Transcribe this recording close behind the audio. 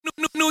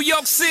New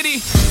York City.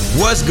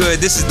 What's good?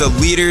 This is the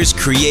Leaders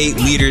Create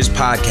Leaders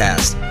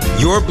podcast,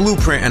 your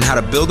blueprint on how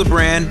to build a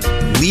brand,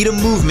 lead a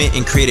movement,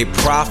 and create a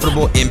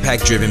profitable,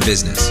 impact-driven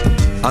business.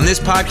 On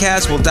this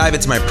podcast, we'll dive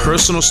into my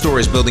personal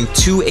stories building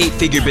 2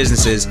 8-figure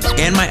businesses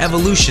and my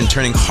evolution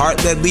turning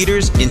heart-led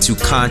leaders into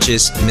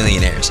conscious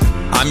millionaires.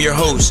 I'm your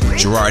host,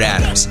 Gerard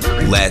Adams.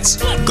 Let's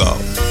go.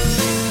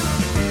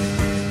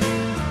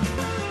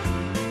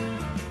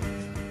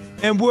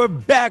 And we're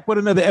back with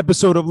another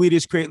episode of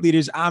Leaders Create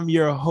Leaders. I'm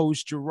your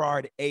host,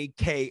 Gerard,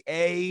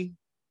 a.k.a.,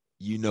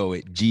 you know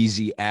it,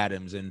 Jeezy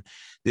Adams. And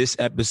this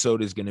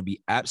episode is going to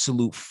be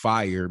absolute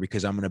fire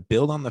because I'm going to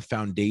build on the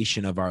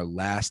foundation of our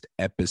last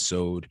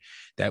episode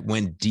that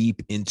went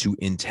deep into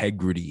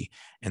integrity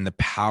and the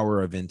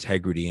power of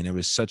integrity. And it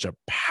was such a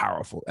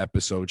powerful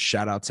episode.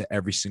 Shout out to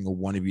every single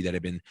one of you that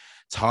have been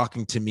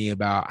talking to me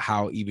about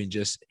how even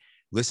just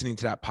listening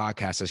to that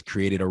podcast has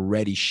created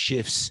already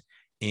shifts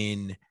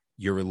in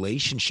your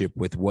relationship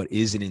with what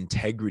is an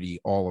integrity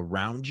all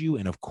around you.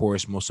 And of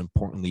course, most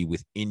importantly,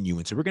 within you.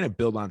 And so we're going to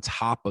build on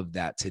top of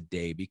that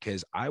today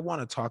because I want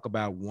to talk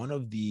about one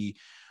of the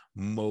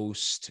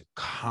most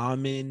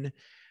common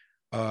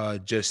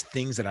just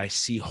things that I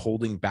see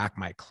holding back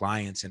my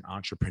clients and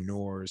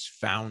entrepreneurs,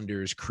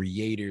 founders,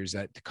 creators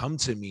that come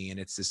to me. And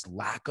it's this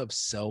lack of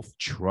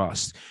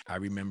self-trust. I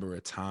remember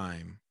a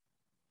time,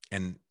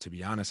 and to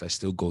be honest, I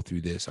still go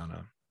through this on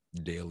a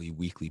daily,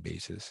 weekly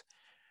basis,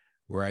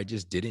 where I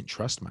just didn't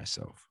trust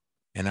myself.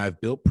 And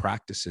I've built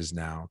practices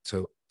now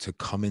to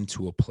come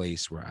into a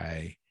place where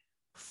I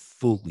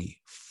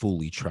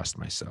fully trust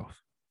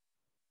myself.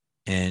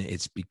 And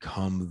it's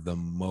become the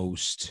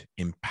most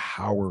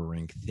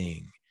empowering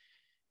thing.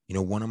 You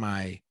know, one of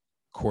my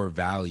core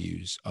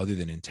values, other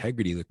than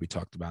integrity, like we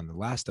talked about in the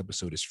last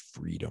episode, is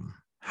freedom.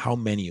 How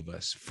many of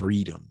us,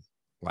 freedom,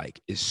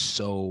 is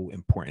so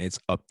important. It's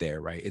up there,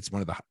 right? It's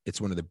one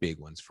of the big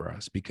ones for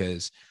us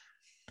because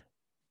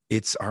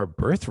it's our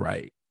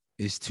birthright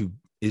is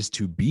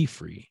to be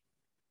free.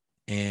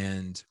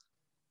 And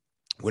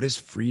what does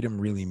freedom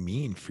really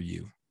mean for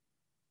you?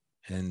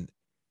 And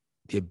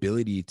the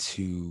ability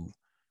to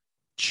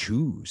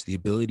choose, the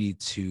ability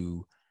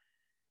to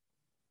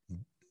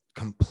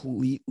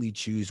completely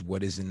choose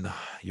what is in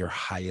your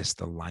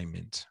highest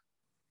alignment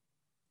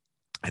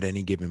at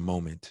any given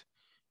moment.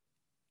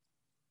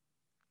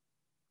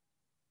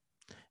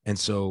 And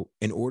so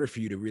in order for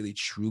you to really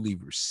truly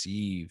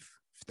receive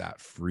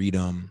that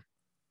freedom,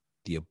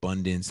 the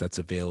abundance that's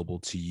available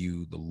to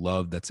you, the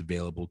love that's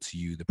available to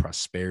you, the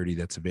prosperity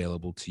that's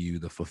available to you,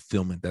 the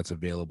fulfillment that's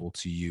available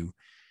to you,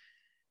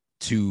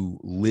 to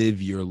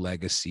live your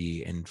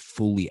legacy and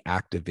fully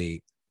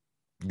activate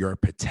your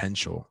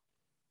potential,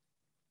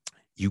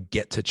 you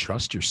get to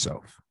trust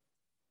yourself.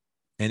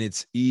 And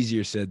it's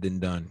easier said than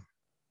done.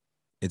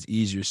 It's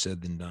easier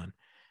said than done.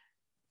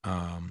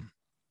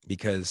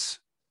 Because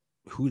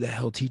who the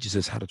hell teaches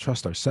us how to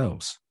trust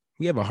ourselves?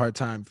 We have a hard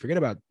time. Forget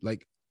about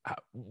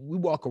we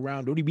walk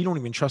around, we don't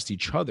even trust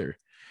each other.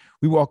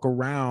 We walk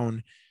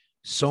around,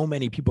 so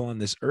many people on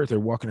this earth are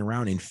walking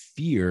around in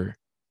fear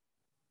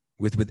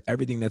with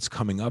everything that's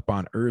coming up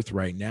on earth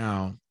right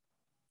now,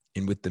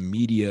 and with the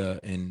media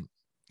and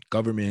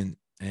government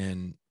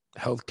and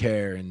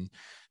healthcare and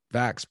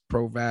vax,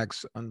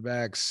 pro-vax,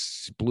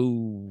 unvax,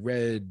 blue,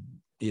 red,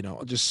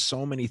 just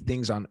so many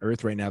things on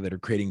earth right now that are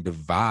creating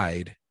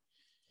divide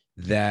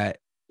that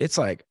it's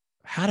like,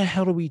 how the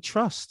hell do we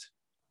trust?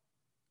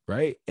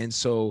 Right. And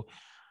so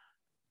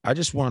I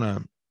just want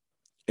to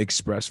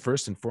express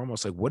first and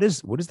foremost, what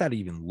does that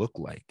even look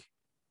like,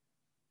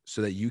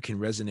 so that you can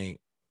resonate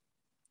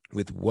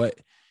with what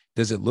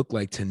does it look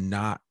like to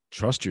not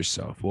trust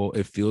yourself? Well,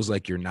 it feels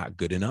like you're not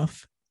good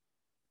enough.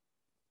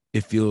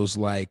 It feels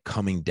like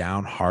coming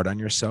down hard on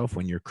yourself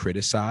when you're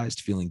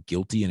criticized, feeling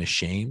guilty and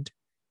ashamed.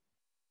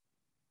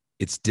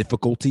 It's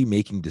difficulty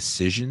making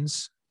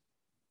decisions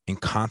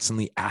and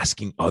constantly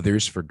asking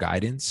others for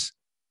guidance.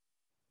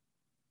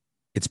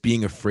 It's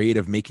being afraid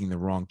of making the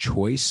wrong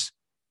choice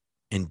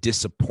and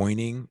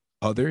disappointing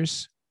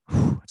others.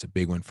 That's a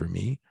big one for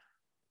me.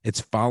 It's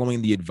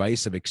following the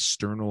advice of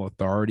external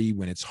authority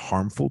when it's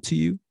harmful to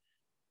you.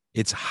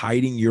 It's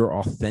hiding your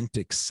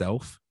authentic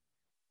self.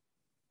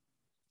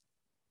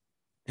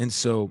 And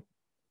so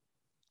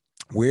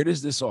where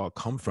does this all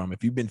come from?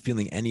 If you've been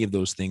feeling any of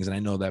those things, and I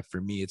know that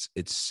for me,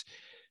 it's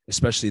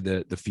especially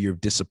the fear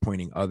of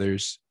disappointing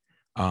others.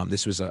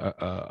 This was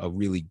a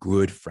really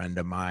good friend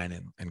of mine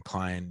and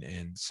client,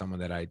 and someone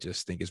that I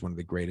just think is one of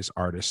the greatest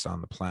artists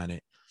on the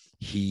planet.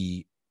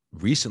 He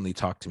recently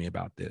talked to me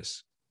about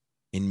this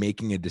in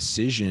making a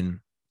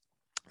decision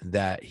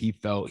that he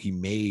felt he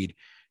made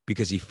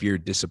because he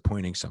feared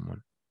disappointing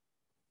someone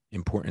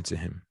important to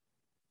him.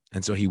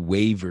 And so he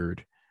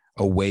wavered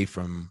away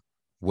from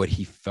what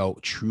he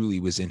felt truly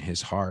was in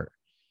his heart.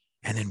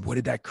 And then what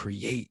did that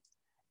create?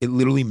 It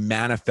literally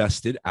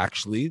manifested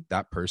actually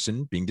that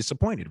person being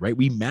disappointed, right?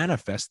 We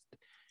manifest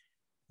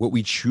what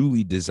we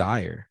truly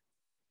desire.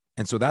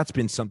 And so that's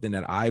been something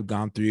that I've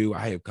gone through.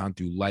 I have gone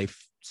through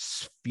life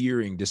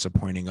fearing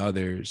disappointing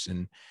others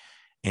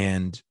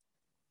and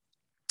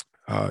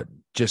uh,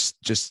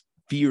 just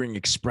fearing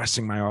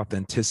expressing my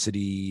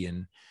authenticity.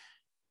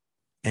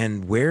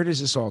 And where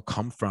does this all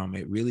come from?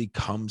 It really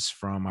comes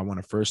from, I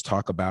want to first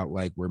talk about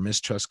like where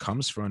mistrust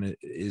comes from. It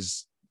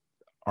is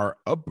our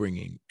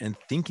upbringing and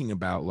thinking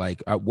about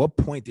like, at what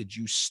point did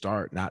you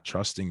start not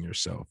trusting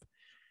yourself?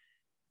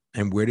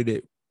 And where did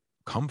it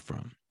come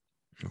from?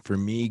 And for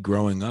me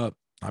growing up,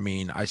 I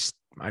mean,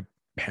 my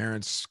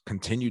parents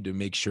continued to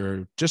make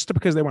sure, just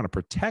because they want to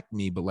protect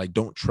me, but like,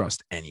 don't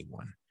trust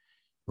anyone.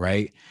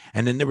 Right.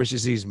 And then there was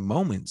just these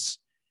moments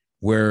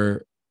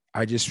where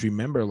I just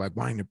remember like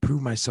wanting to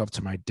prove myself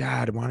to my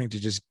dad, wanting to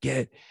just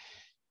get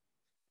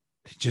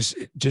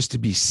just to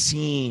be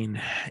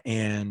seen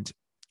and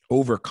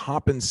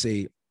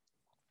overcompensate.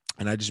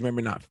 And I just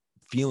remember not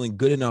feeling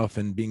good enough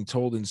and being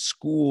told in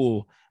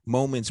school,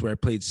 moments where I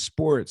played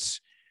sports,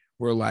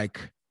 where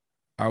like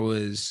I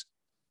was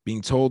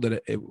being told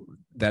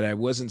that I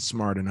wasn't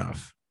smart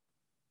enough.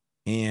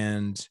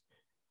 And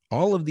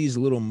all of these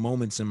little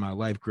moments in my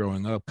life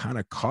growing up kind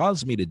of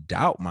caused me to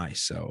doubt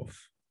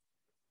myself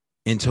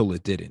until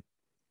it didn't.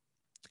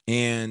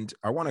 And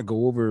I want to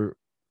go over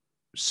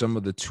some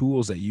of the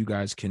tools that you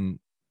guys can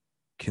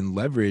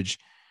leverage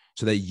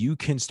so that you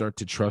can start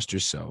to trust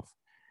yourself.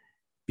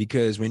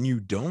 Because when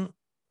you don't,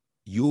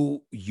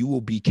 you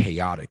will be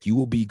chaotic. You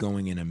will be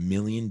going in a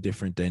million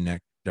different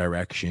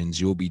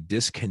directions. You will be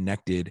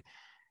disconnected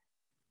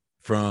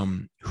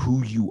from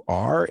who you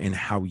are and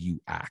how you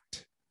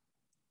act.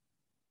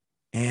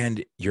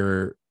 And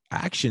your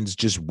actions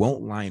just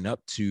won't line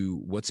up to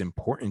what's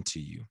important to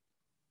you.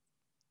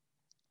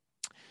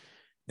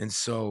 And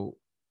so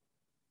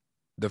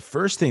the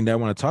first thing that I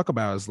want to talk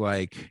about is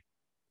like,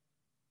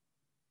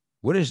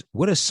 what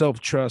does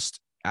self-trust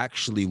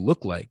actually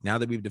look like now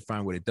that we've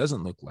defined what it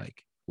doesn't look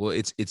like? Well,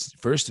 it's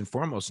first and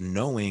foremost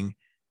knowing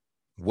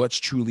what's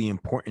truly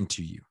important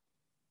to you.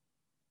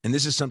 And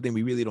this is something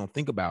we really don't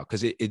think about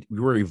because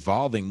we're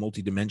evolving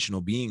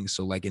multidimensional beings.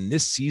 So like in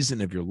this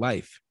season of your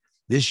life,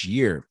 this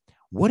year,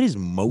 what is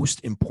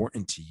most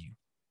important to you?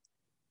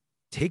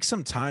 Take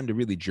some time to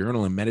really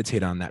journal and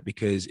meditate on that,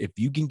 because if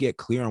you can get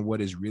clear on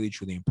what is really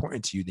truly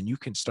important to you, then you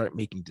can start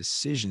making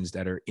decisions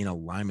that are in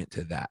alignment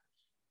to that.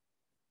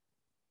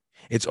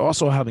 It's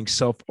also having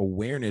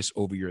self-awareness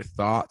over your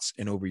thoughts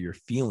and over your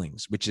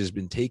feelings, which has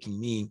been taking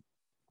me,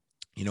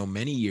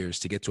 many years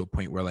to get to a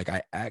point where like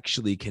I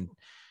actually can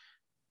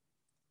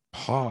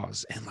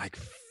pause and like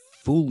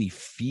fully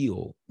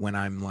feel when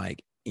I'm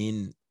like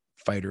in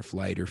fight or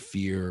flight or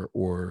fear,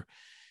 or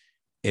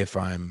if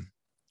I'm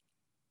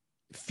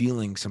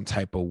feeling some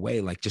type of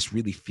way, like just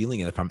really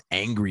feeling it. If I'm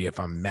angry, if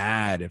I'm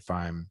mad, if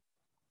I'm,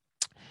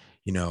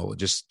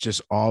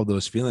 just all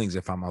those feelings,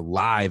 if I'm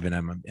alive and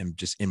I'm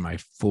just in my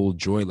full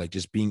joy, like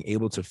just being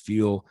able to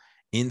feel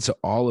into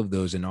all of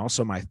those. And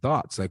also my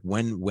thoughts, like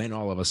when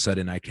all of a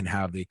sudden I can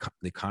have the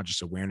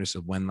conscious awareness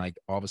of when like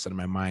all of a sudden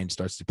my mind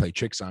starts to play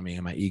tricks on me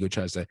and my ego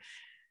tries to,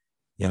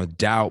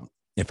 doubt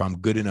if I'm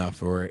good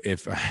enough, or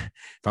if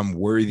I'm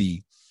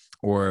worthy,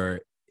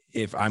 or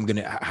if I'm going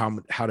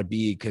to, how to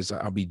be, because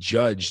I'll be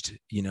judged,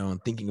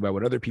 and thinking about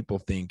what other people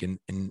think. And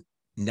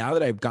now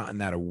that I've gotten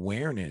that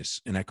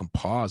awareness and I can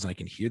pause and I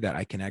can hear that,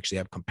 I can actually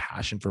have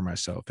compassion for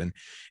myself and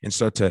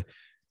start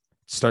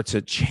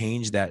to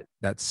change that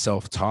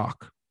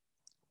self-talk.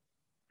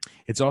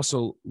 It's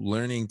also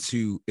learning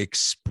to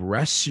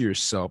express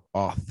yourself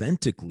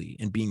authentically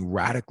and being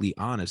radically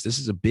honest. This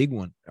is a big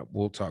one that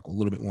we'll talk a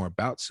little bit more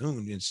about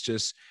soon. It's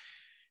just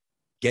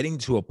getting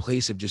to a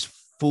place of just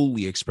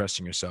fully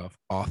expressing yourself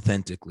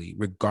authentically,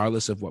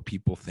 regardless of what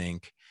people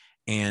think,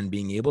 and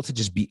being able to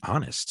just be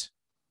honest.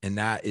 And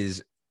that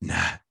is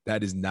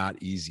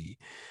not easy,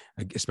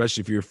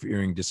 especially if you're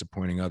fearing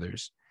disappointing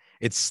others.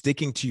 It's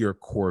sticking to your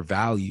core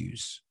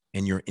values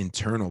and your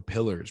internal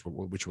pillars,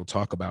 which we'll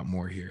talk about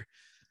more here.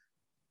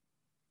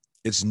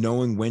 It's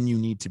knowing when you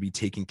need to be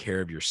taking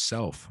care of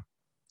yourself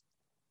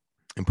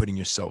and putting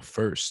yourself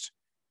first.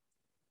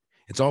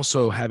 It's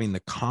also having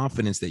the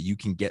confidence that you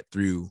can get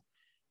through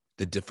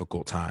the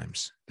difficult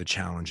times, the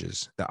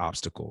challenges, the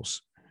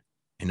obstacles,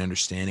 and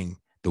understanding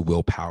the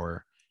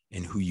willpower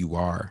and who you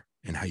are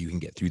and how you can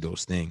get through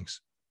those things.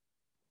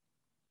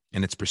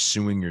 And it's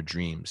pursuing your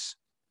dreams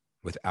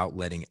without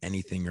letting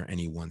anything or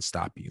anyone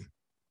stop you.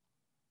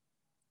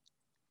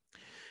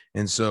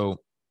 And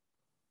so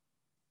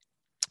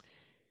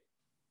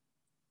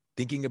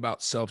thinking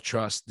about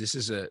self-trust, this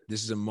is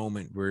a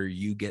moment where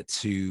you get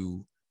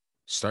to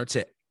start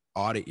to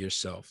audit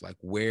yourself. Like,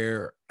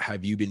 where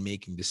have you been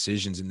making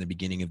decisions in the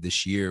beginning of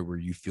this year where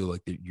you feel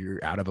like that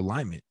you're out of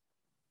alignment,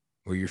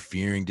 where you're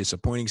fearing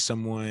disappointing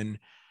someone,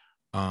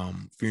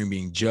 fearing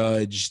being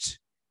judged,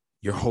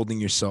 you're holding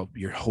yourself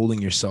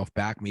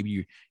back.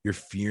 Maybe you're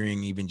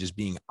fearing even just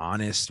being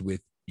honest with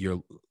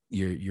your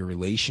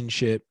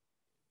relationship.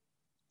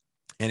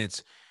 And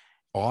it's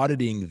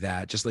auditing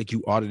that, just like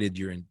you audited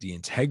the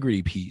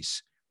integrity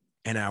piece.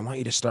 And I want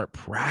you to start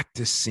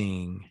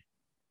practicing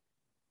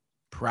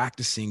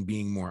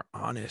being more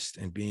honest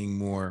and being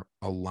more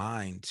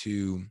aligned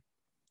to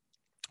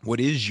what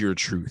is your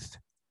truth.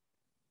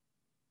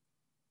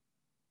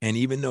 And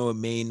even though it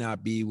may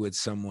not be what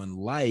someone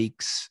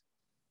likes,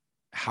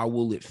 how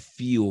will it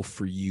feel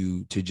for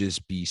you to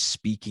just be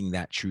speaking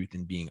that truth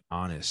and being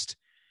honest?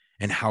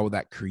 And how will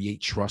that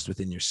create trust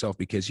within yourself?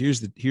 Because here's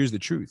the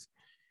truth.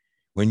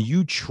 When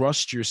you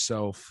trust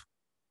yourself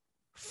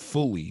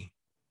fully,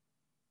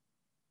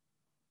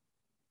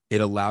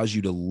 it allows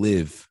you to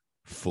live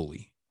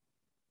fully.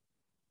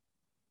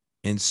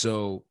 And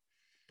so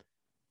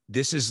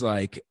this is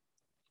like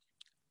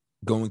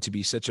going to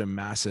be such a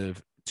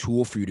massive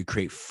tool for you to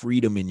create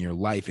freedom in your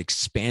life,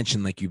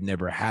 expansion like you've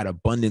never had,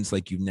 abundance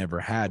like you've never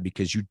had,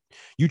 because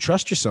you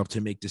trust yourself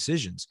to make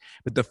decisions.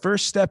 But the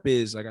first step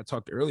is, like I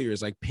talked earlier,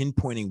 is like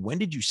pinpointing, when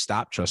did you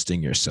stop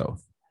trusting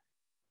yourself?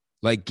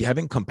 Like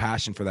having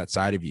compassion for that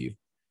side of you.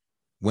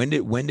 When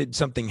did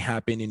something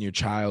happen in your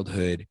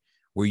childhood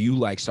where you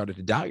like started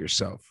to doubt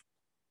yourself?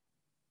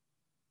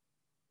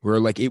 Where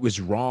like it was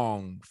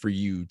wrong for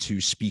you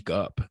to speak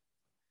up,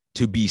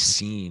 to be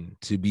seen,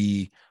 to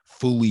be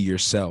fully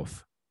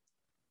yourself?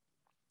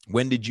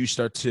 When did you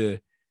start to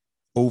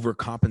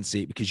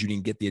overcompensate because you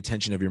didn't get the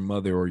attention of your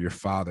mother or your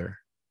father?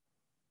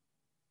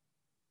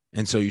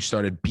 And so you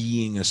started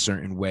being a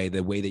certain way,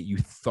 the way that you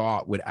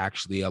thought would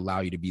actually allow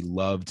you to be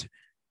loved,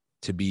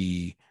 to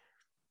be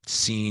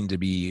seen, to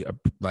be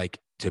like,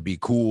 to be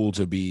cool,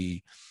 to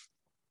be,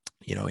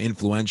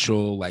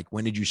 influential. Like,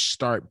 when did you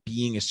start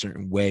being a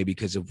certain way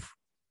because of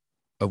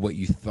what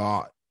you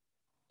thought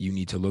you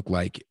need to look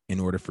like in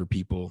order for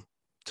people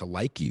to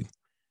like you?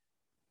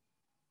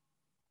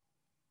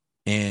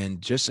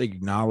 And just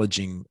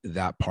acknowledging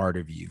that part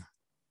of you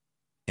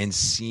and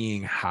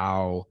seeing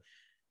how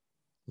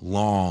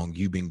long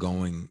you've been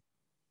going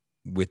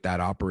with that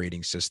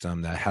operating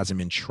system that hasn't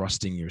been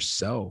trusting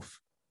yourself,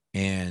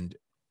 and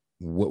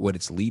what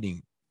it's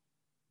leading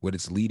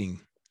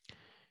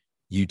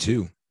you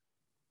to.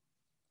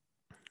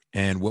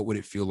 And what would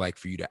it feel like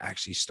for you to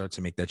actually start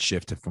to make that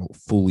shift to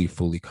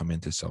fully come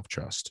into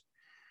self-trust?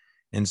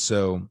 And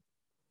so,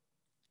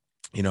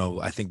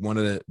 I think one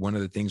of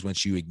the things,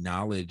 once you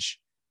acknowledge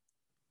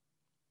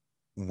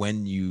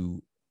when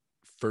you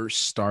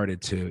first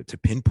started to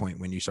pinpoint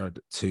when you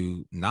started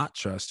to not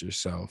trust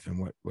yourself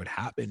and what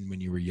happened when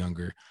you were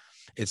younger,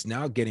 it's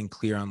now getting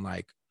clear on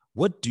like,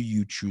 what do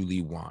you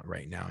truly want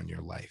right now in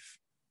your life?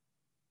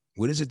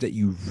 What is it that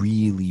you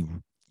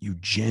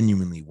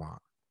genuinely want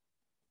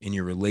in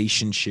your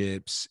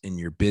relationships, in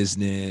your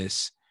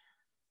business,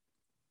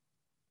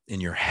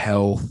 in your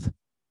health?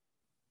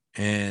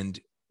 And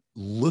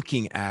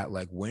looking at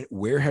like,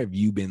 where have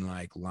you been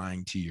like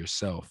lying to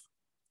yourself?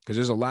 Because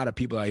there's a lot of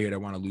people out here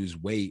that want to lose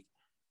weight,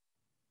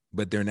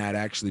 but they're not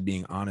actually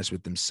being honest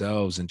with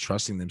themselves and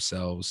trusting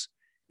themselves,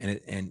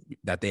 and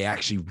that they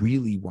actually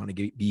really want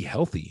to be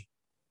healthy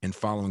and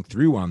following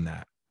through on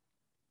that.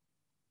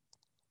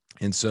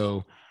 And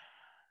so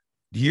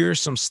here are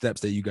some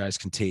steps that you guys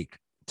can take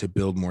to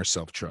build more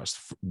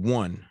self-trust.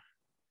 One,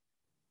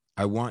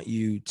 I want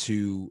you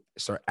to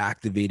start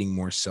activating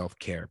more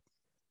self-care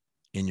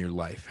in your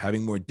life,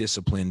 having more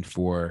discipline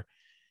for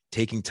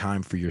taking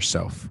time for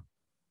yourself.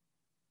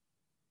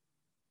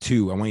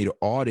 Two, I want you to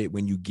audit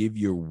when you give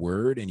your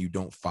word and you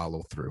don't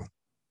follow through.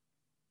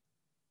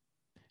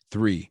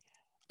 Three,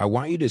 I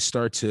want you to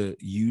start to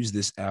use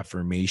this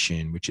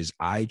affirmation, which is,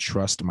 I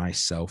trust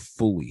myself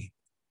fully.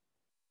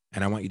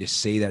 And I want you to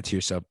say that to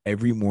yourself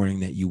every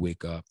morning that you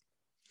wake up,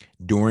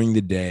 during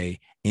the day,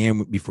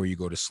 and before you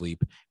go to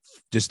sleep.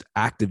 Just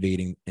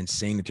activating and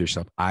saying it to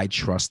yourself, I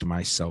trust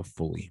myself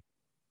fully.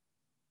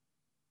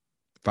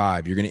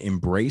 5, you're going to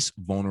embrace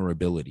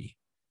vulnerability.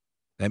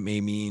 That may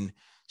mean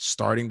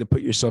starting to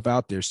put yourself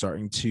out there,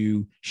 starting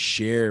to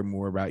share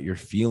more about your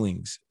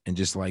feelings, and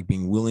just like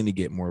being willing to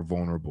get more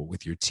vulnerable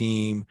with your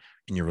team,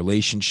 in your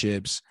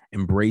relationships,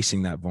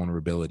 embracing that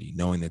vulnerability,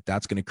 knowing that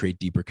that's going to create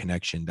deeper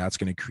connection. That's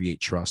going to create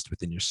trust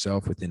within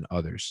yourself, within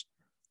others.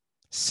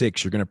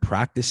 6, you're going to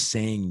practice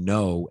saying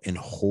no and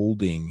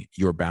holding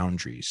your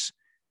boundaries.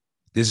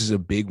 This is a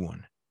big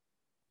one.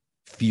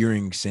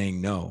 Fearing saying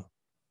no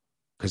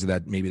because of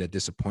that, maybe that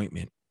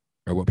disappointment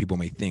or what people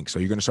may think. So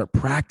you're going to start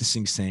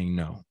practicing saying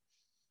no.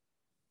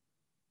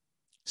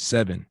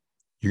 7,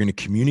 you're going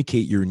to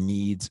communicate your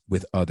needs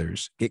with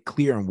others. Get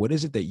clear on what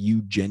is it that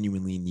you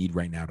genuinely need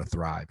right now to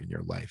thrive in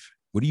your life.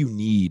 What do you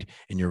need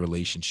in your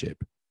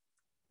relationship?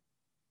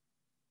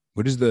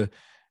 What are the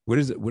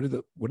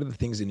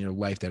things in your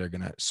life that are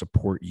going to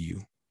support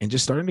you? And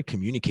just starting to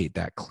communicate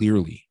that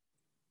clearly,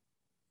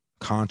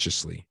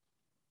 consciously.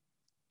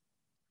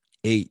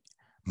 8,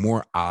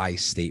 more I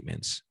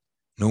statements.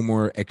 No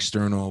more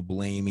external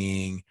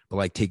blaming, but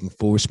like taking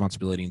full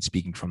responsibility and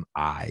speaking from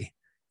I.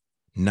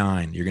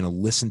 9, you're going to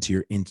listen to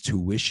your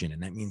intuition.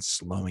 And that means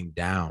slowing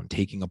down,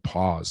 taking a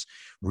pause,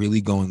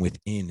 really going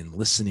within and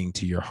listening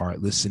to your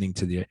heart, listening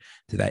to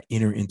that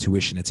inner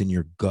intuition that's in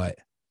your gut.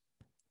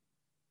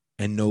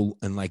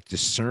 And like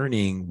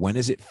discerning, when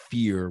is it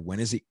fear, when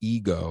is it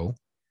ego,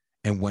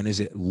 and when is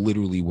it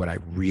literally what I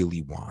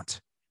really want?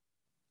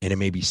 And it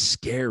may be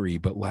scary,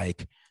 but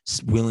like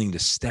willing to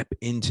step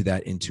into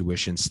that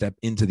intuition, step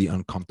into the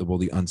uncomfortable,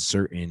 the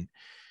uncertain,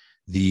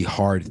 the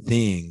hard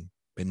thing,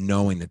 but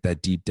knowing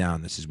that deep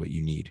down, this is what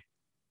you need.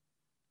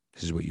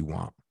 This is what you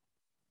want.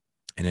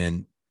 And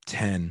then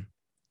 10,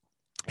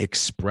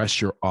 express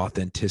your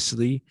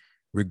authenticity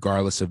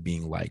regardless of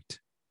being liked.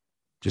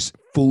 Just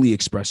fully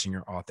expressing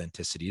your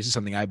authenticity. This is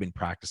something I've been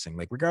practicing,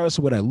 like regardless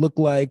of what I look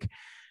like,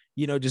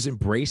 just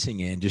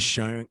embracing it and just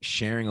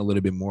sharing a little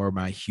bit more of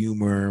my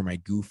humor, my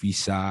goofy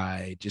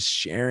side, just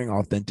sharing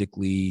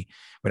authentically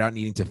without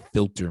needing to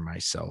filter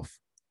myself.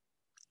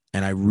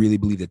 And I really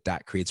believe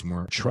that creates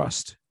more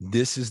trust.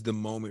 This is the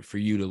moment for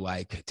you to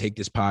like take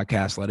this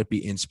podcast, let it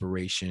be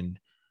inspiration,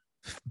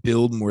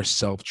 build more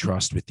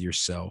self-trust with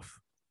yourself,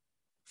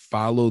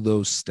 follow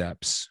those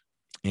steps,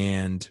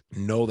 and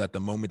know that the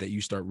moment that you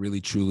start really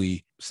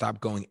truly stop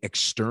going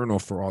external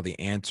for all the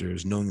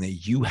answers, knowing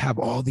that you have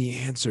all the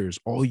answers,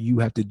 all you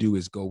have to do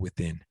is go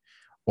within.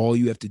 All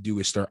you have to do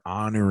is start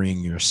honoring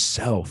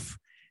yourself.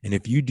 And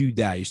if you do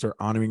that, you start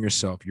honoring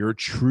yourself, your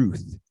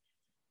truth,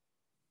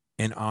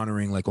 and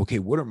honoring like, okay,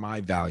 what are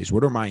my values?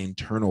 What are my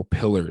internal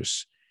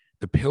pillars?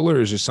 The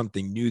pillars are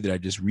something new that I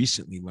just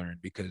recently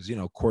learned because,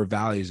 core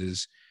values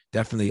is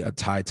definitely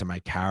tied to my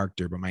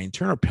character, but my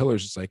internal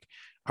pillars, it's like,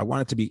 I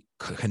want it to be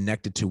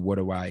connected to what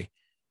do I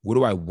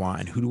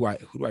want and who do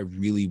I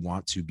really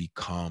want to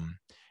become,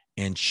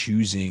 and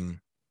choosing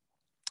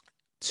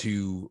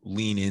to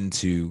lean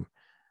into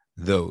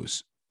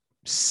those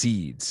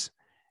seeds.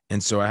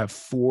 And so I have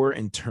 4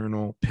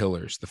 internal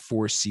pillars, the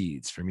 4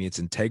 seeds. For me, it's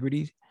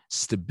integrity,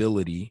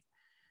 stability,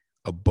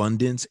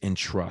 abundance, and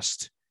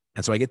trust.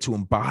 And so I get to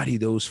embody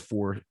those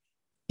 4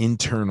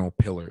 internal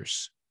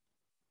pillars.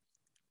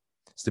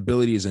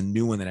 Stability is a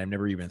new one that I've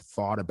never even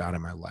thought about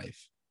in my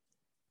life.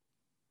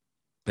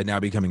 But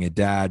now becoming a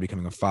dad,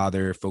 becoming a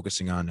father,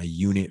 focusing on a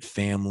unit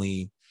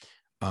family,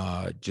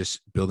 just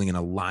building an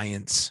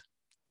alliance,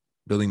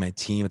 building my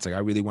team. It's like I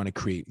really want to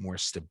create more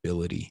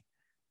stability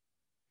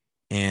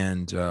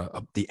and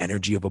the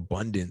energy of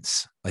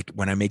abundance. Like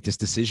when I make this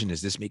decision,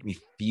 does this make me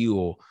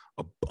feel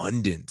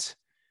abundant?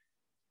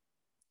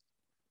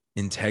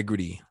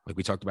 Integrity, like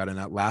we talked about in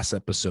that last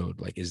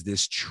episode, like, is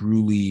this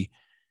truly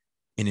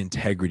in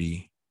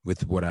integrity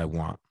with what I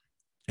want?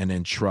 And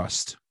then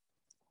trust.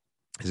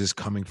 Is this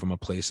coming from a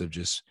place of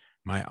just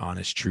my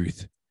honest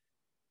truth?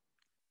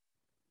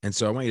 And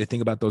so I want you to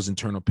think about those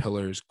internal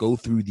pillars, go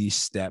through these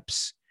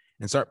steps,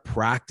 and start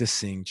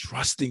practicing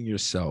trusting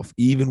yourself,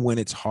 even when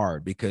it's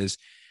hard, because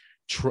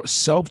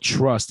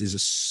self-trust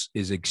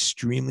is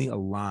extremely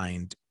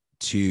aligned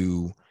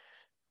to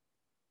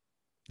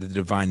the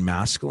divine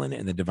masculine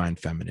and the divine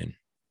feminine.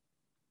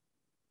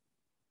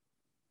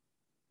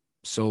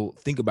 So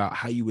think about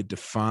how you would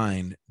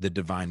define the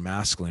divine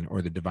masculine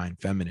or the divine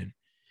feminine,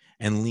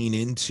 and lean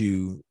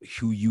into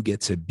who you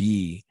get to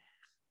be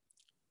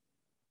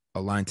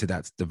aligned to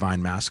that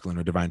divine masculine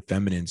or divine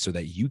feminine, so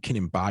that you can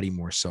embody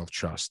more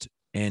self-trust.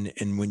 And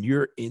when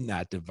you're in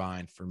that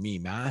divine, for me,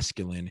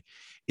 masculine,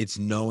 it's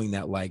knowing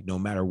that like, no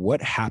matter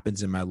what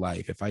happens in my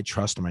life, if I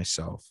trust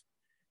myself,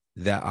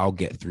 that I'll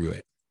get through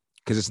it.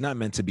 Because it's not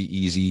meant to be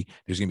easy.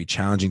 There's going to be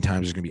challenging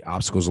times. There's going to be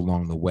obstacles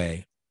along the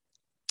way.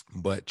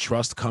 But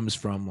trust comes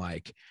from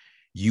like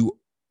you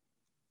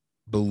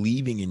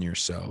believing in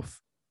yourself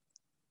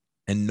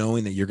and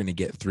knowing that you're going to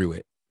get through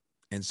it.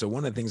 And so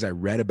one of the things I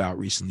read about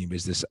recently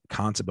was this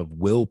concept of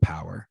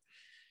willpower.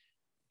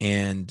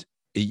 And,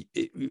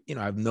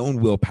 I've known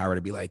willpower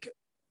to be like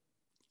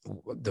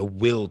the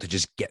will to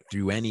just get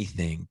through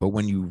anything. But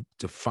when you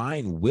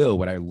define will,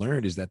 what I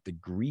learned is that the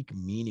Greek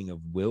meaning of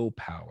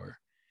willpower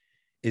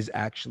is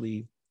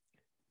actually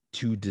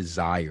to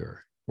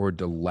desire or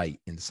delight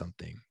in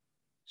something.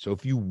 So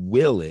if you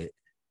will it,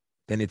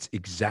 then it's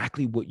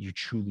exactly what you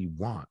truly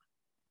want.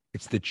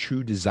 It's the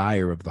true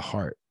desire of the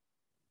heart.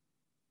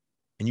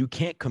 And you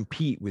can't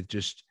compete with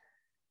just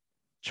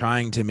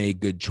trying to make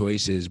good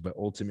choices, but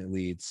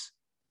ultimately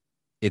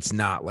it's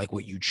not like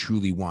what you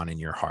truly want in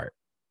your heart.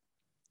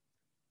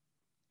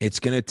 It's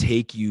going to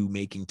take you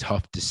making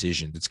tough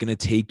decisions. It's going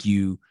to take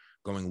you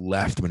going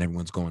left when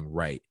everyone's going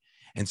right.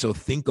 And so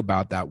think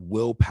about that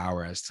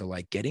willpower as to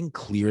like getting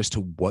clear as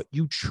to what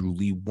you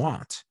truly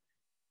want.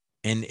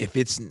 And if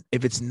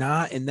it's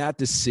not in that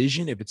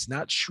decision, if it's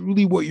not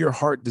truly what your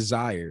heart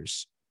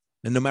desires,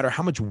 then no matter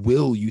how much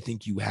will you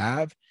think you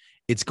have,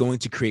 it's going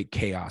to create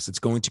chaos. It's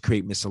going to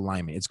create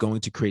misalignment. It's going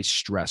to create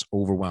stress,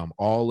 overwhelm,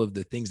 all of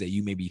the things that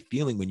you may be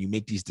feeling when you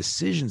make these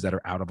decisions that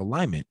are out of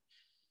alignment.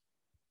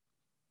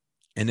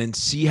 And then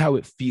see how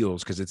it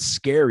feels, because it's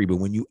scary. But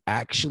when you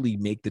actually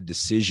make the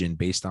decision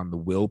based on the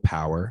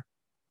willpower,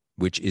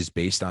 which is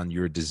based on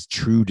your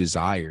true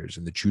desires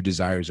and the true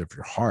desires of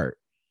your heart,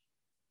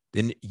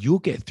 then you'll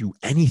get through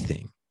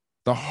anything.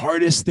 The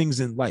hardest things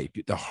in life,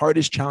 the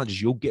hardest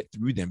challenges, you'll get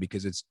through them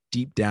because it's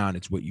deep down,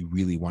 it's what you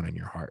really want in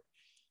your heart.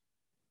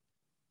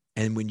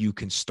 And when you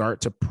can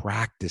start to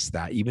practice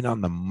that, even on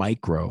the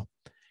micro,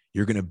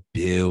 you're going to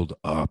build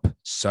up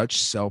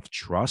such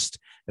self-trust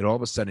that all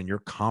of a sudden your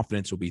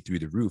confidence will be through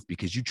the roof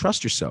because you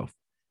trust yourself.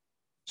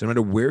 So no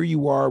matter where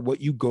you are, what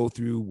you go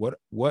through,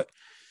 what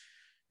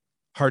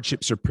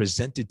hardships are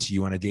presented to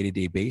you on a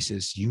day-to-day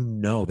basis, you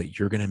know that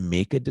you're going to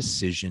make a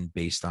decision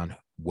based on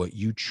what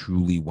you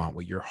truly want,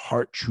 what your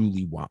heart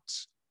truly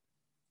wants.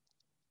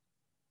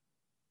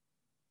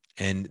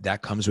 And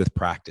that comes with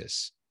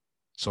practice.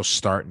 So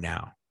start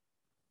now.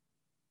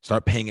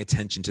 Start paying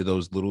attention to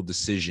those little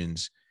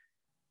decisions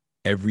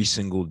every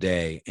single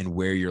day, and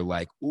where you're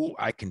like, oh,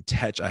 I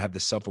have the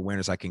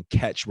self-awareness. I can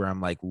catch where I'm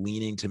like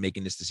leaning to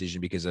making this decision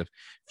because of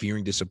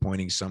fearing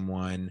disappointing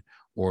someone,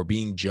 or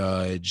being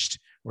judged,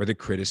 or the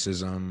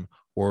criticism,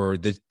 or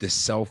the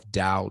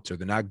self-doubt, or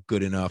the not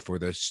good enough, or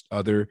the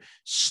other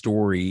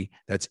story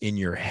that's in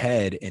your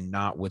head and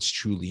not what's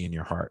truly in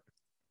your heart.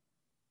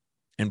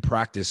 And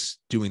practice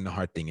doing the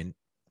hard thing and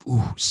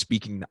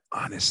speaking the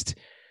honest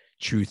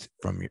truth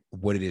from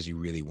what it is you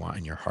really want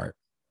in your heart.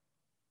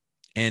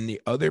 And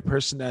the other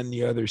person on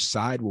the other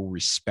side will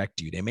respect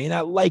you. They may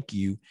not like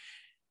you.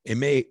 It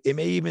may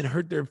even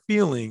hurt their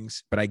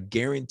feelings, but I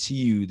guarantee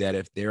you that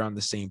if they're on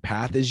the same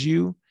path as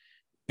you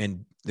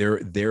and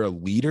they're a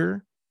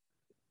leader,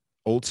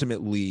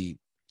 ultimately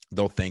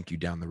they'll thank you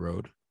down the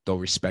road. They'll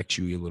respect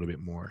you a little bit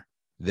more.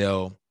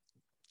 They'll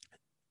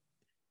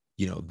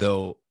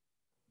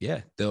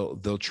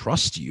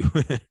trust you.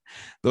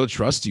 They'll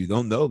trust you.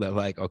 They'll know that,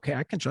 like, okay,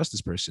 I can trust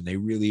this person. They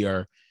really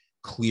are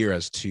clear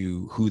as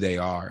to who they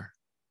are,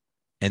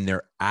 and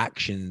their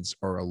actions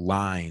are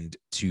aligned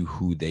to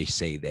who they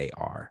say they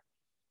are.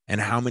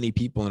 And how many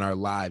people in our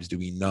lives do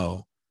we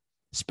know,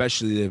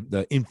 especially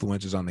the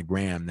influencers on the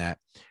gram, that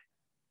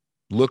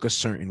look a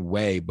certain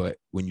way, but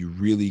when you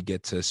really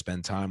get to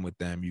spend time with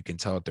them, you can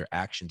tell that their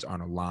actions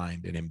aren't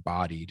aligned and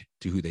embodied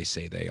to who they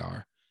say they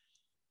are.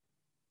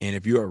 And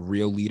if you're a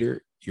real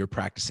leader, you're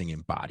practicing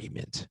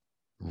embodiment,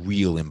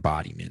 real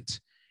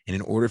embodiment. And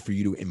in order for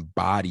you to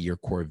embody your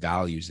core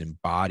values,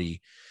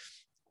 embody,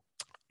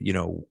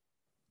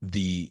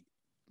 the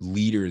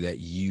leader that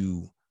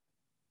you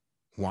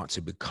want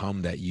to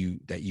become, that you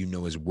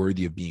know is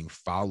worthy of being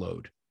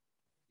followed,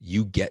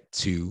 you get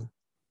to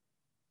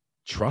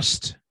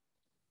trust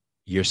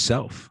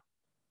yourself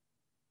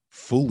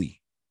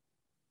fully.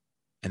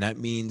 And that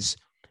means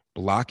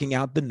blocking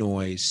out the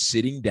noise,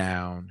 sitting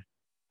down,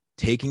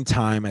 taking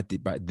time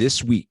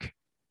this week,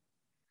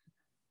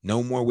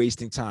 no more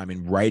wasting time,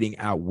 and writing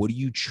out, what do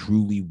you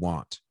truly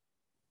want?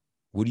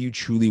 What do you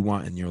truly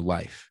want in your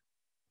life?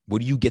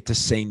 What do you get to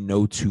say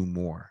no to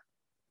more?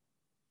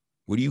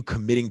 What are you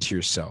committing to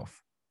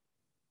yourself?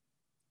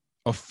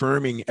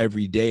 Affirming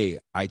every day,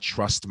 I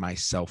trust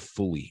myself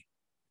fully.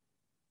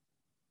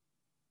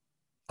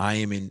 I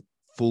am in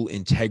full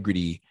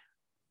integrity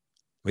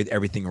with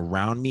everything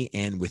around me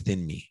and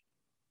within me.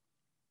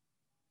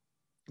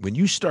 When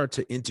you start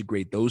to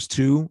integrate those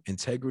two,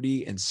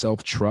 integrity and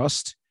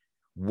self-trust,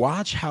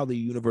 watch how the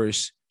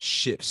universe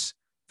shifts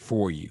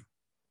for you.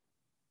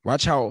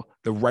 Watch how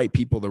the right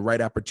people, the right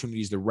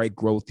opportunities, the right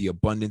growth, the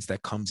abundance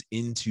that comes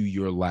into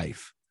your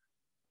life.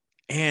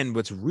 And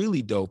what's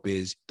really dope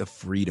is the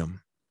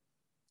freedom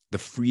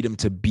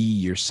to be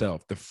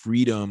yourself, the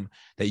freedom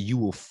that you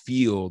will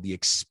feel, the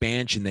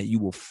expansion that you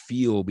will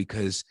feel,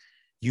 because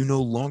you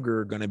no longer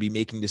are going to be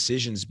making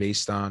decisions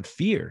based on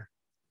fear.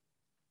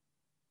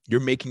 You're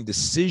making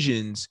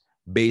decisions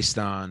based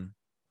on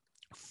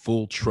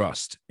full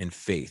trust and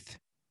faith.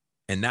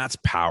 And that's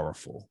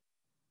powerful.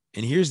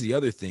 And here's the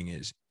other thing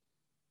is,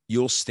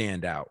 you'll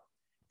stand out,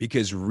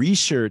 because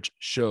research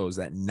shows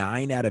that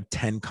 9 out of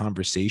 10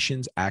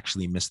 conversations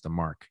actually miss the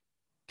mark.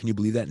 Can you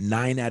believe that?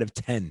 9 out of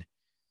 10.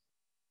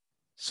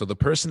 So the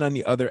person on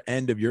the other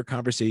end of your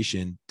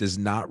conversation does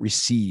not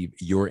receive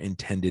your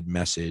intended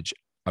message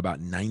about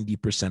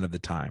 90% of the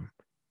time.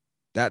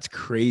 That's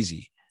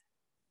crazy.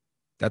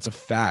 That's a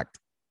fact.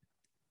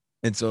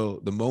 And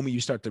so the moment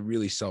you start to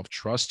really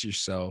self-trust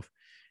yourself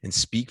and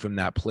speak from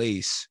that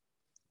place,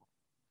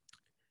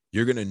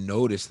 you're going to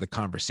notice the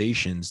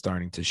conversation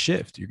starting to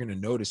shift. You're going to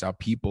notice how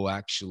people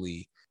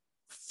actually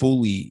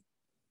fully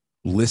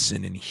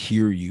listen and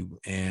hear you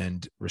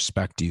and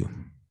respect you.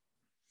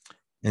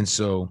 And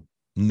so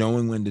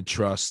knowing when to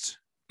trust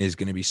is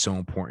going to be so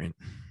important.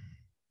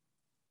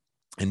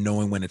 And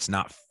knowing when it's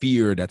not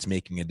fear that's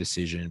making a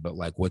decision, but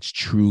like what's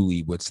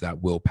that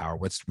willpower?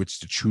 What's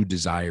the true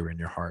desire in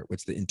your heart?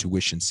 What's the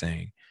intuition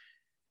saying?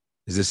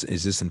 Is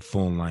this in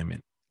full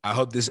alignment? I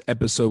hope this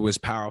episode was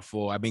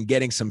powerful. I've been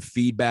getting some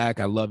feedback.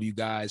 I love you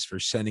guys for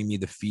sending me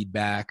the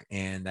feedback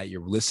and that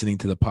you're listening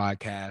to the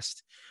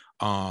podcast.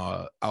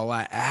 All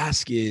I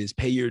ask is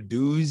pay your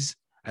dues,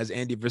 as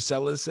Andy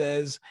Frisella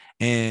says,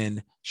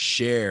 and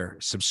share,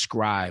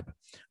 subscribe.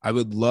 I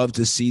would love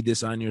to see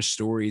this on your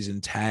stories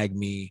and tag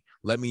me.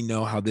 Let me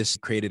know how this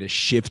created a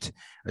shift,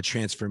 a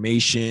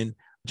transformation,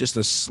 just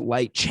a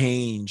slight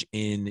change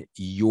in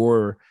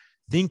your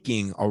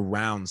thinking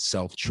around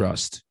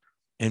self-trust.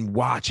 And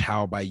watch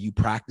how, by you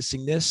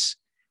practicing this,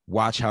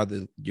 watch how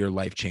your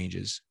life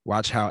changes.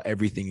 Watch how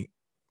everything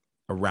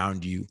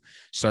around you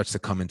starts to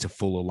come into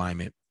full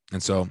alignment.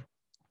 And so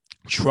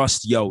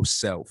trust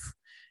yourself.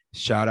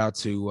 Shout out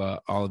to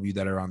all of you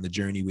that are on the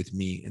journey with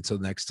me. Until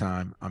next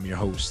time, I'm your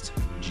host,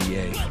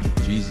 GA.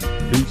 Jeezy.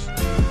 Peace.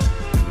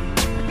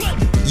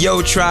 Yo,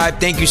 tribe,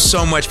 thank you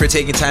so much for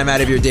taking time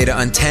out of your day to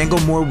untangle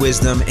more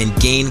wisdom and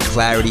gain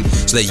clarity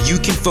so that you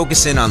can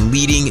focus in on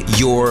leading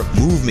your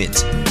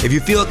movement. If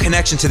you feel a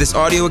connection to this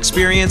audio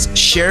experience,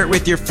 share it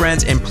with your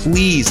friends and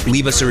please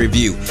leave us a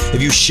review.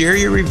 If you share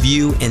your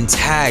review and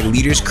tag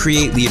Leaders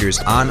Create Leaders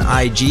on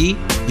IG,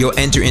 you'll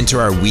enter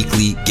into our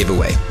weekly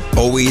giveaway.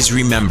 Always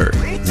remember,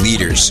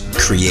 leaders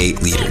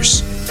create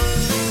leaders.